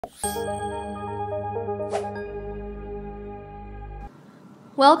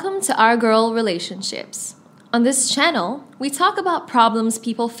Welcome to Our Girl Relationships. On this channel, we talk about problems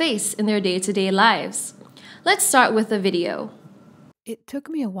people face in their day-to-day lives. Let's start with a video. It took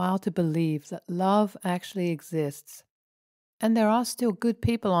me a while to believe that love actually exists, and there are still good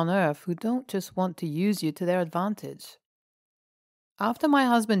people on earth who don't just want to use you to their advantage. After my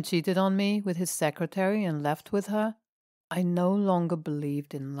husband cheated on me with his secretary and left with her, I no longer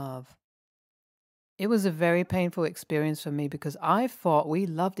believed in love. It was a very painful experience for me because I thought we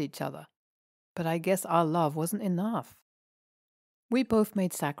loved each other, but I guess our love wasn't enough. We both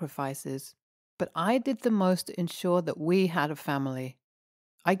made sacrifices, but I did the most to ensure that we had a family.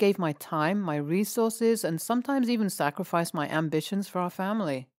 I gave my time, my resources, and sometimes even sacrificed my ambitions for our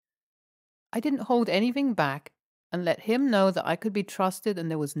family. I didn't hold anything back and let him know that I could be trusted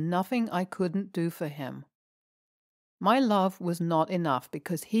and there was nothing I couldn't do for him. My love was not enough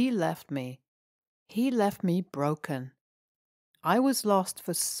because he left me. He left me broken. I was lost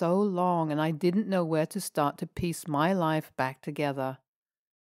for so long and I didn't know where to start to piece my life back together.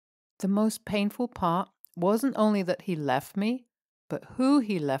 The most painful part wasn't only that he left me, but who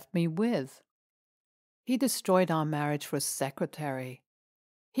he left me with. He destroyed our marriage for a secretary.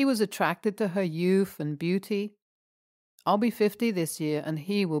 He was attracted to her youth and beauty. I'll be 50 this year and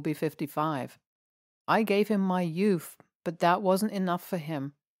he will be 55. I gave him my youth, but that wasn't enough for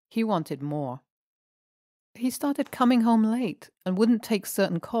him. He wanted more. He started coming home late and wouldn't take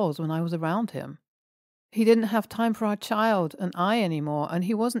certain calls when I was around him. He didn't have time for our child and I anymore, and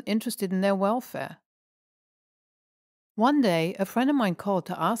he wasn't interested in their welfare. One day, a friend of mine called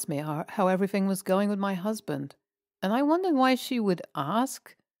to ask me how everything was going with my husband, and I wondered why she would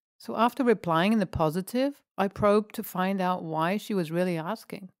ask. So after replying in the positive, I probed to find out why she was really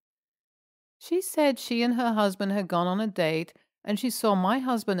asking. She said she and her husband had gone on a date, and she saw my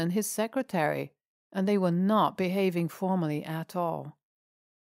husband and his secretary, and they were not behaving formally at all.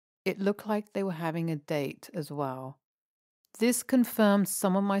 It looked like they were having a date as well. This confirmed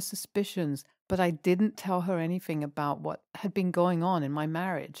some of my suspicions, but I didn't tell her anything about what had been going on in my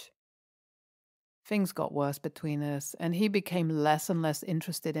marriage. Things got worse between us, and he became less and less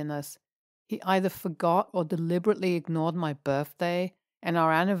interested in us. He either forgot or deliberately ignored my birthday and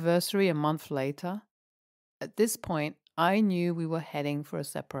our anniversary a month later. At this point, I knew we were heading for a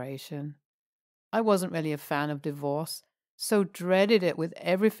separation. I wasn't really a fan of divorce, so dreaded it with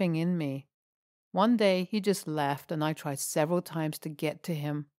everything in me. One day, he just left, and I tried several times to get to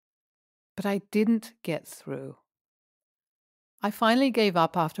him, but I didn't get through. I finally gave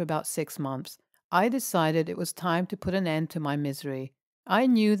up after about 6 months. I decided it was time to put an end to my misery. I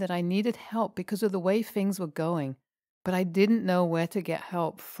knew that I needed help because of the way things were going, but I didn't know where to get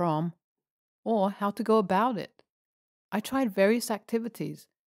help from or how to go about it. I tried various activities,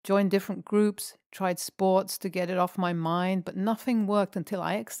 joined different groups, tried sports to get it off my mind, but nothing worked until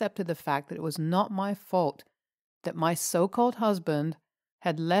I accepted the fact that it was not my fault that my so-called husband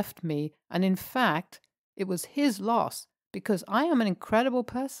had left me, and in fact, it was his loss because I am an incredible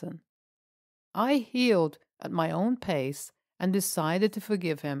person. I healed at my own pace and decided to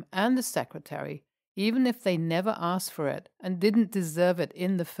forgive him and the secretary, even if they never asked for it and didn't deserve it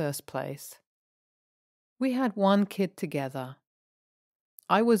in the first place. We had one kid together.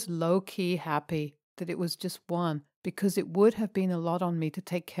 I was low-key happy that it was just one because it would have been a lot on me to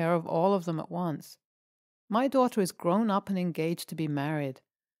take care of all of them at once. My daughter is grown up and engaged to be married.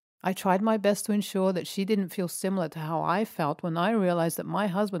 I tried my best to ensure that she didn't feel similar to how I felt when I realized that my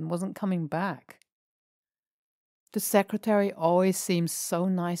husband wasn't coming back. The secretary always seemed so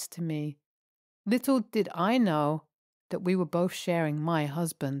nice to me. Little did I know that we were both sharing my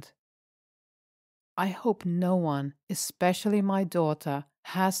husband. I hope no one, especially my daughter,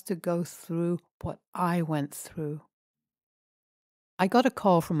 has to go through what I went through. I got a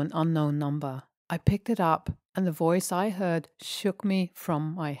call from an unknown number. I picked it up, and the voice I heard shook me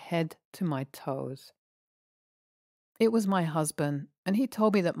from my head to my toes. It was my husband, and he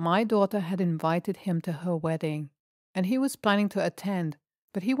told me that my daughter had invited him to her wedding, and he was planning to attend,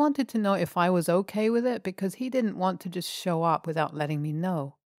 but he wanted to know if I was okay with it because he didn't want to just show up without letting me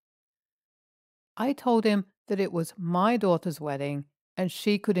know. I told him that it was my daughter's wedding, and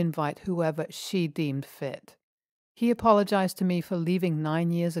she could invite whoever she deemed fit. He apologized to me for leaving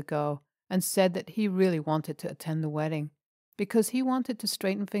 9 years ago and said that he really wanted to attend the wedding because he wanted to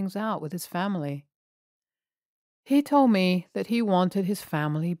straighten things out with his family. He told me that he wanted his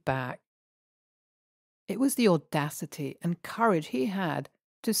family back. It was the audacity and courage he had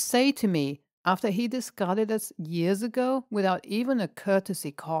to say to me after he discarded us years ago without even a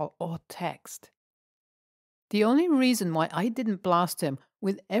courtesy call or text. The only reason why I didn't blast him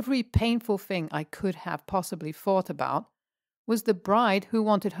with every painful thing I could have possibly thought about was the bride who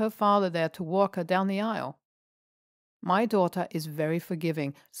wanted her father there to walk her down the aisle. My daughter is very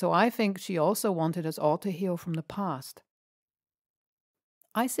forgiving, so I think she also wanted us all to heal from the past.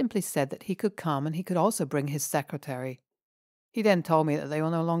 I simply said that he could come and he could also bring his secretary. He then told me that they were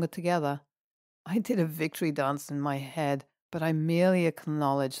no longer together. I did a victory dance in my head, but I merely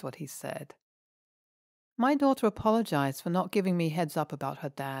acknowledged what he said. My daughter apologized for not giving me heads up about her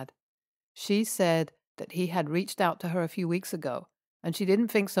dad. She said that he had reached out to her a few weeks ago, and she didn't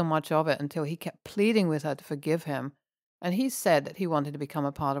think so much of it until he kept pleading with her to forgive him, and he said that he wanted to become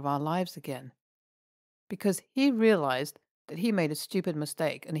a part of our lives again. Because he realized that he made a stupid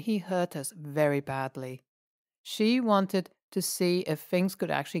mistake and he hurt us very badly. She wanted to see if things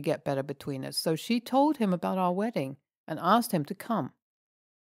could actually get better between us, so she told him about our wedding and asked him to come.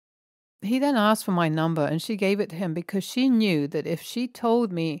 He then asked for my number and she gave it to him because she knew that if she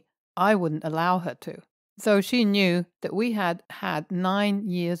told me, I wouldn't allow her to. Though she knew that we had had 9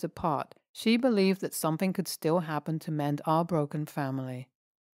 years apart, she believed that something could still happen to mend our broken family.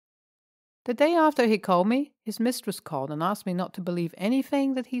 The day after he called me, his mistress called and asked me not to believe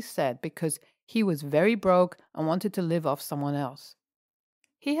anything that he said because he was very broke and wanted to live off someone else.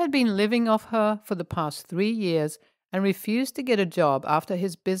 He had been living off her for the past 3 years and refused to get a job after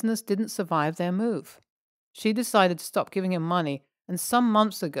his business didn't survive their move. She decided to stop giving him money, and some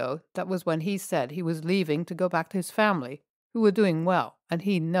months ago, that was when he said he was leaving to go back to his family, who were doing well, and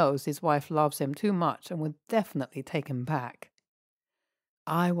he knows his wife loves him too much and would definitely take him back.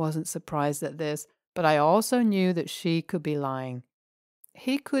 I wasn't surprised at this, but I also knew that she could be lying.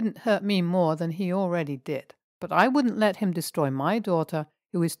 He couldn't hurt me more than he already did, but I wouldn't let him destroy my daughter,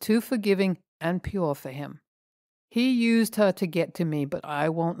 who is too forgiving and pure for him. He used her to get to me, but I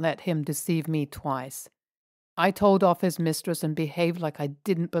won't let him deceive me twice. I told off his mistress and behaved like I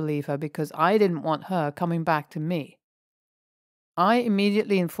didn't believe her because I didn't want her coming back to me. I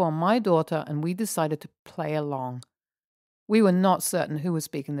immediately informed my daughter and we decided to play along. We were not certain who was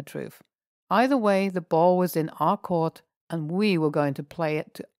speaking the truth. Either way, the ball was in our court and we were going to play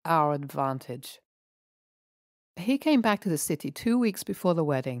it to our advantage. He came back to the city 2 weeks before the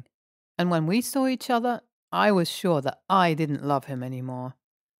wedding, and when we saw each other, I was sure that I didn't love him anymore.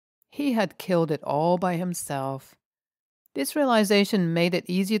 He had killed it all by himself. This realization made it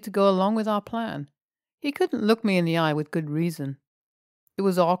easier to go along with our plan. He couldn't look me in the eye with good reason. It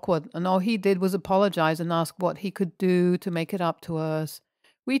was awkward, and all he did was apologize and ask what he could do to make it up to us.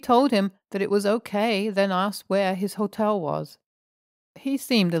 We told him that it was okay, then asked where his hotel was. He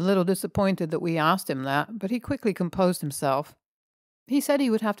seemed a little disappointed that we asked him that, but he quickly composed himself. He said he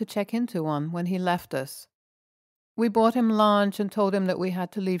would have to check into one when he left us. We bought him lunch and told him that we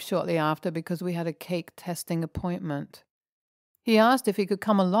had to leave shortly after because we had a cake testing appointment. He asked if he could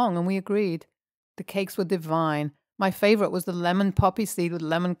come along and we agreed. The cakes were divine. My favorite was the lemon poppy seed with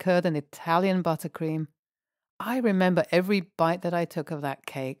lemon curd and Italian buttercream. I remember every bite that I took of that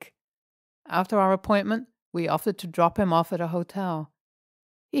cake. After our appointment, we offered to drop him off at a hotel.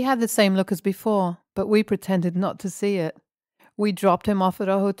 He had the same look as before, but we pretended not to see it. We dropped him off at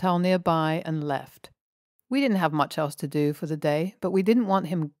a hotel nearby and left. We didn't have much else to do for the day, but we didn't want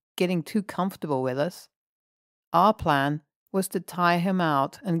him getting too comfortable with us. Our plan was to tire him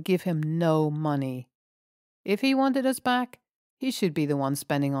out and give him no money. If he wanted us back, he should be the one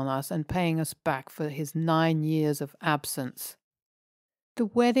spending on us and paying us back for his 9 years of absence. The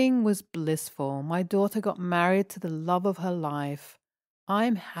wedding was blissful. My daughter got married to the love of her life.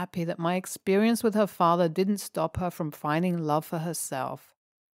 I'm happy that my experience with her father didn't stop her from finding love for herself.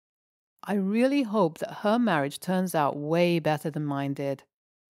 I really hope that her marriage turns out way better than mine did.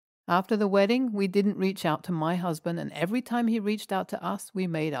 After the wedding, we didn't reach out to my husband, and every time he reached out to us, we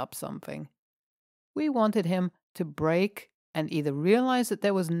made up something. We wanted him to break and either realize that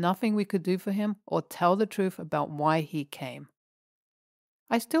there was nothing we could do for him or tell the truth about why he came.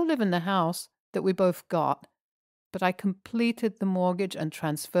 I still live in the house that we both got, but I completed the mortgage and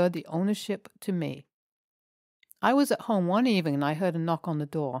transferred the ownership to me. I was at home one evening and I heard a knock on the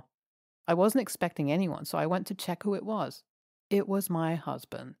door. I wasn't expecting anyone, so I went to check who it was. It was my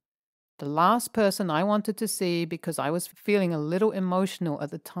husband. The last person I wanted to see because I was feeling a little emotional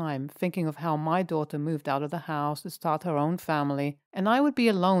at the time, thinking of how my daughter moved out of the house to start her own family, and I would be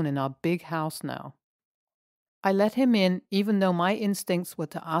alone in our big house now. I let him in, even though my instincts were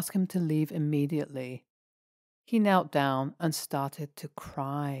to ask him to leave immediately. He knelt down and started to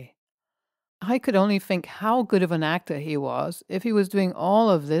cry. I could only think how good of an actor he was if he was doing all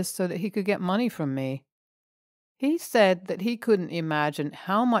of this so that he could get money from me. He said that he couldn't imagine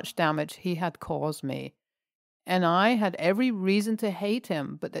how much damage he had caused me. and I had every reason to hate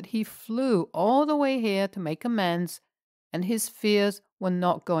him, but that he flew all the way here to make amends, and his fears were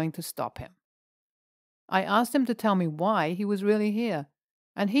not going to stop him. I asked him to tell me why he was really here,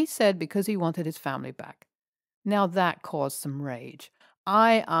 and he said because he wanted his family back. Now that caused some rage.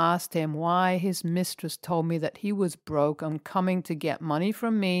 I asked him why his mistress told me that he was broke and coming to get money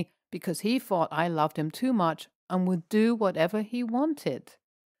from me because he thought I loved him too much and would do whatever he wanted.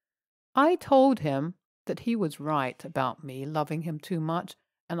 I told him that he was right about me loving him too much,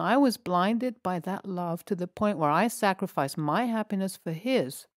 and I was blinded by that love to the point where I sacrificed my happiness for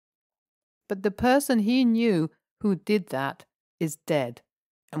his. But the person he knew who did that is dead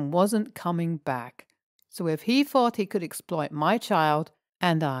and wasn't coming back. So if he thought he could exploit my child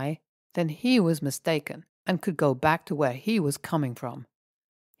and I, then he was mistaken and could go back to where he was coming from.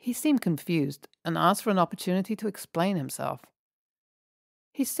 He seemed confused and asked for an opportunity to explain himself.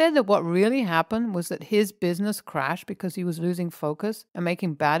 He said that what really happened was that his business crashed because he was losing focus and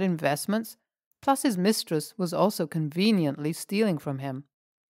making bad investments, plus his mistress was also conveniently stealing from him.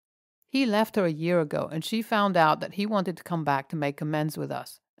 He left her a year ago, and she found out that he wanted to come back to make amends with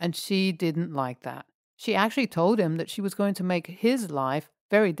us, and she didn't like that. She actually told him that she was going to make his life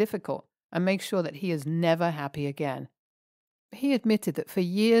very difficult and make sure that he is never happy again. He admitted that for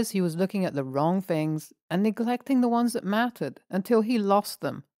years he was looking at the wrong things and neglecting the ones that mattered until he lost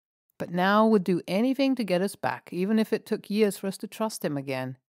them, but now would do anything to get us back, even if it took years for us to trust him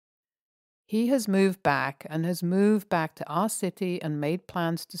again. He has moved back and has moved back to our city and made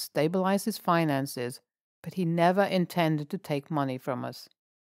plans to stabilize his finances, but he never intended to take money from us.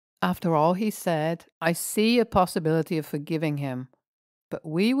 After all he said, I see a possibility of forgiving him, but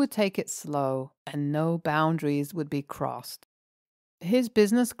we would take it slow and no boundaries would be crossed. His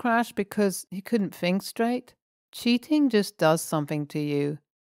business crashed because he couldn't think straight. Cheating just does something to you.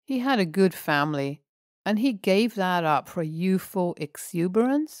 He had a good family, and he gave that up for youthful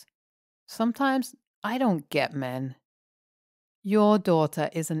exuberance. Sometimes I don't get men. Your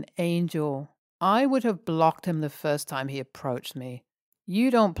daughter is an angel. I would have blocked him the first time he approached me. You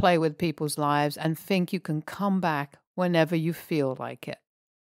don't play with people's lives and think you can come back whenever you feel like it.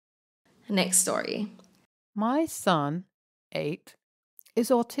 Next story. My son, 8, is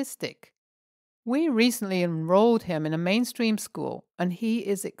autistic. We recently enrolled him in a mainstream school, and he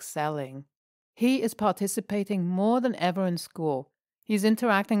is excelling. He is participating more than ever in school. He's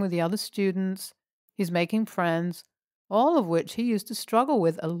interacting with the other students. He's making friends, all of which he used to struggle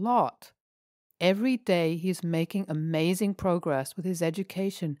with a lot. Every day he's making amazing progress with his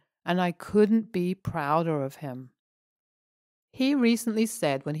education, and I couldn't be prouder of him. He recently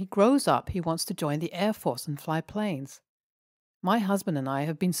said when he grows up he wants to join the Air Force and fly planes. My husband and I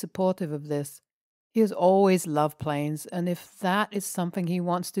have been supportive of this. He has always loved planes, and if that is something he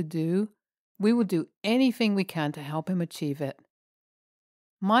wants to do, we will do anything we can to help him achieve it.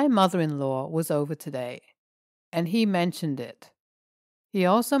 My mother-in-law was over today, and he mentioned it. He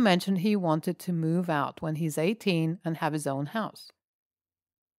also mentioned he wanted to move out when he's 18 and have his own house.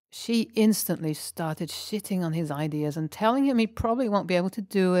 She instantly started shitting on his ideas and telling him he probably won't be able to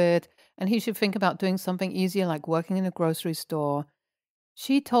do it, and he should think about doing something easier like working in a grocery store.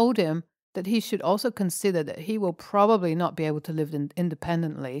 She told him that he should also consider that he will probably not be able to live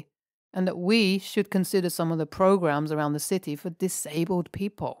independently, and that we should consider some of the programs around the city for disabled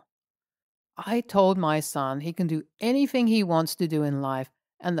people. I told my son he can do anything he wants to do in life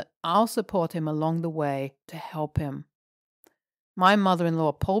and that I'll support him along the way to help him. My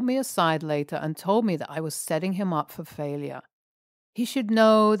mother-in-law pulled me aside later and told me that I was setting him up for failure. He should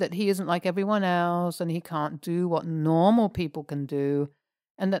know that he isn't like everyone else and he can't do what normal people can do,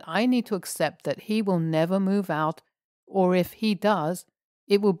 and that I need to accept that he will never move out, or if he does,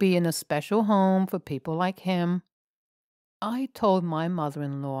 it will be in a special home for people like him. I told my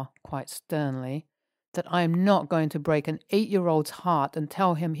mother-in-law quite sternly that I am not going to break an 8-year-old's heart and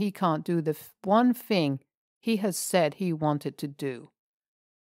tell him he can't do the one thing he has said he wanted to do.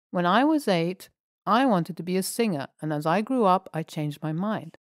 When I was 8, I wanted to be a singer, and as I grew up, I changed my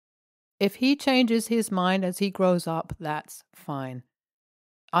mind. If he changes his mind as he grows up, that's fine.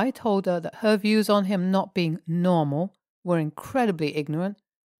 I told her that her views on him not being normal were incredibly ignorant,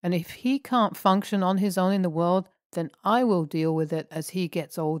 and if he can't function on his own in the world, then I will deal with it as he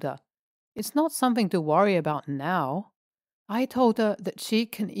gets older. It's not something to worry about now. I told her that she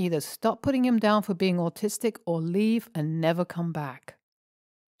can either stop putting him down for being autistic or leave and never come back.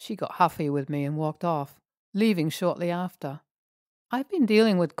 She got huffy with me and walked off, leaving shortly after. I've been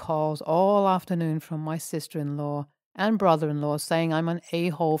dealing with calls all afternoon from my sister-in-law and brother-in-law saying I'm an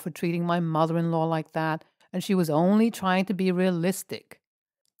a-hole for treating my mother-in-law like that, and she was only trying to be realistic.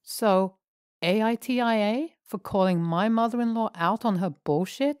 So AITIA for calling my mother-in-law out on her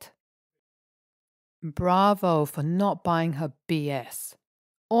bullshit? Bravo for not buying her BS.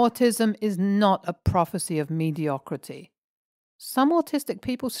 Autism is not a prophecy of mediocrity. Some autistic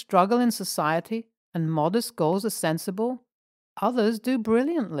people struggle in society and modest goals are sensible. Others do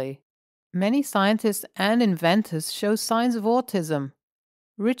brilliantly. Many scientists and inventors show signs of autism.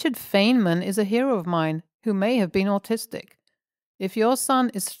 Richard Feynman is a hero of mine who may have been autistic. If your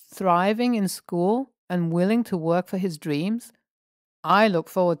son is thriving in school and willing to work for his dreams, I look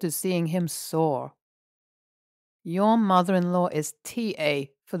forward to seeing him soar. Your mother-in-law is TA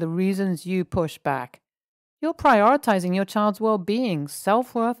for the reasons you push back. You're prioritizing your child's well-being,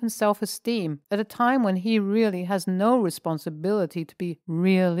 self-worth, and self-esteem at a time when he really has no responsibility to be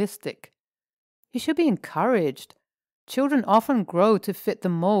realistic. He should be encouraged. Children often grow to fit the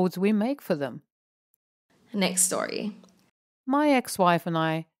molds we make for them. Next story. My ex-wife and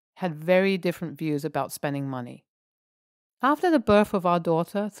I had very different views about spending money. After the birth of our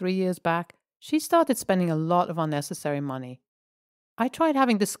daughter 3 years back, she started spending a lot of unnecessary money. I tried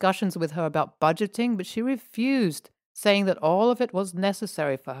having discussions with her about budgeting, but she refused, saying that all of it was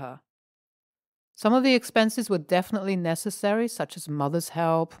necessary for her. Some of the expenses were definitely necessary, such as mother's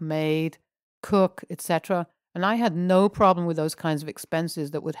help, maid, cook, etc., and I had no problem with those kinds of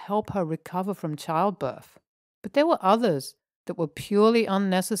expenses that would help her recover from childbirth. But there were others that were purely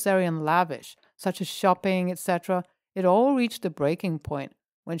unnecessary and lavish, such as shopping, etc. It all reached a breaking point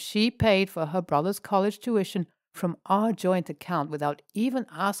when she paid for her brother's college tuition from our joint account without even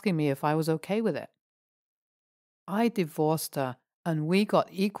asking me if I was okay with it. I divorced her, and we got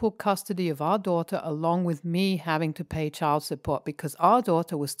equal custody of our daughter along with me having to pay child support because our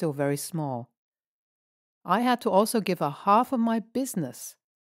daughter was still very small. I had to also give her half of my business.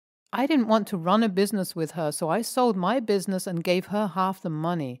 I didn't want to run a business with her, so I sold my business and gave her half the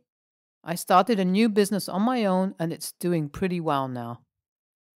money. I started a new business on my own, and it's doing pretty well now.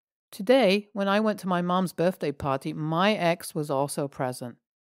 Today, when I went to my mom's birthday party, my ex was also present.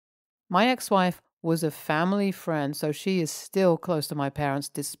 My ex-wife was a family friend, so she is still close to my parents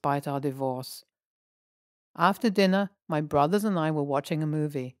despite our divorce. After dinner, my brothers and I were watching a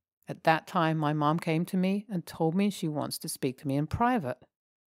movie. At that time, my mom came to me and told me she wants to speak to me in private.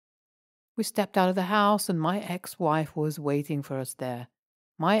 We stepped out of the house and my ex-wife was waiting for us there.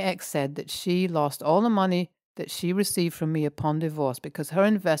 My ex said that she lost all the money that she received from me upon divorce because her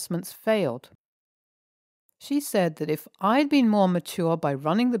investments failed. She said that if I'd been more mature by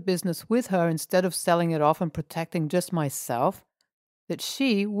running the business with her instead of selling it off and protecting just myself, that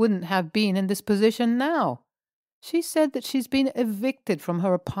she wouldn't have been in this position now. She said that she's been evicted from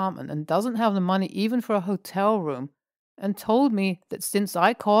her apartment and doesn't have the money even for a hotel room, and told me that since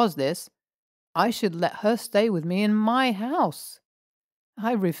I caused this, I should let her stay with me in my house.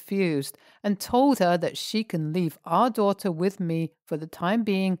 I refused and told her that she can leave our daughter with me for the time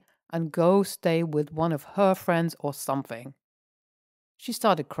being and go stay with one of her friends or something. She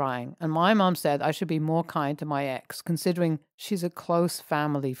started crying, and my mom said I should be more kind to my ex, considering she's a close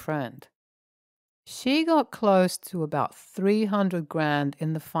family friend. She got close to about 300 grand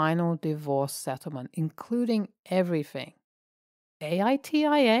in the final divorce settlement, including everything.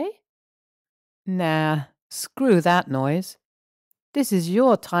 AITIA? Nah, screw that noise. This is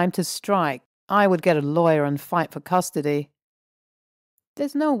your time to strike. I would get a lawyer and fight for custody.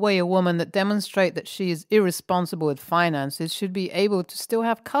 There's no way a woman that demonstrates that she is irresponsible with finances should be able to still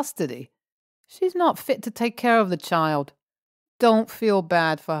have custody. She's not fit to take care of the child. Don't feel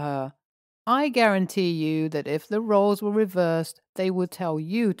bad for her. I guarantee you that if the roles were reversed, they would tell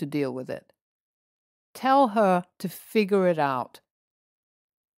you to deal with it. Tell her to figure it out.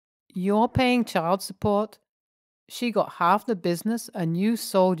 You're paying child support. She got half the business and you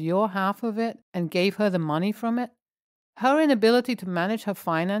sold your half of it and gave her the money from it. Her inability to manage her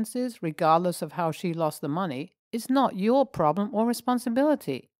finances, regardless of how she lost the money, is not your problem or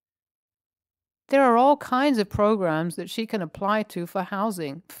responsibility. There are all kinds of programs that she can apply to for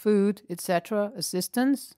housing, food, etc., assistance.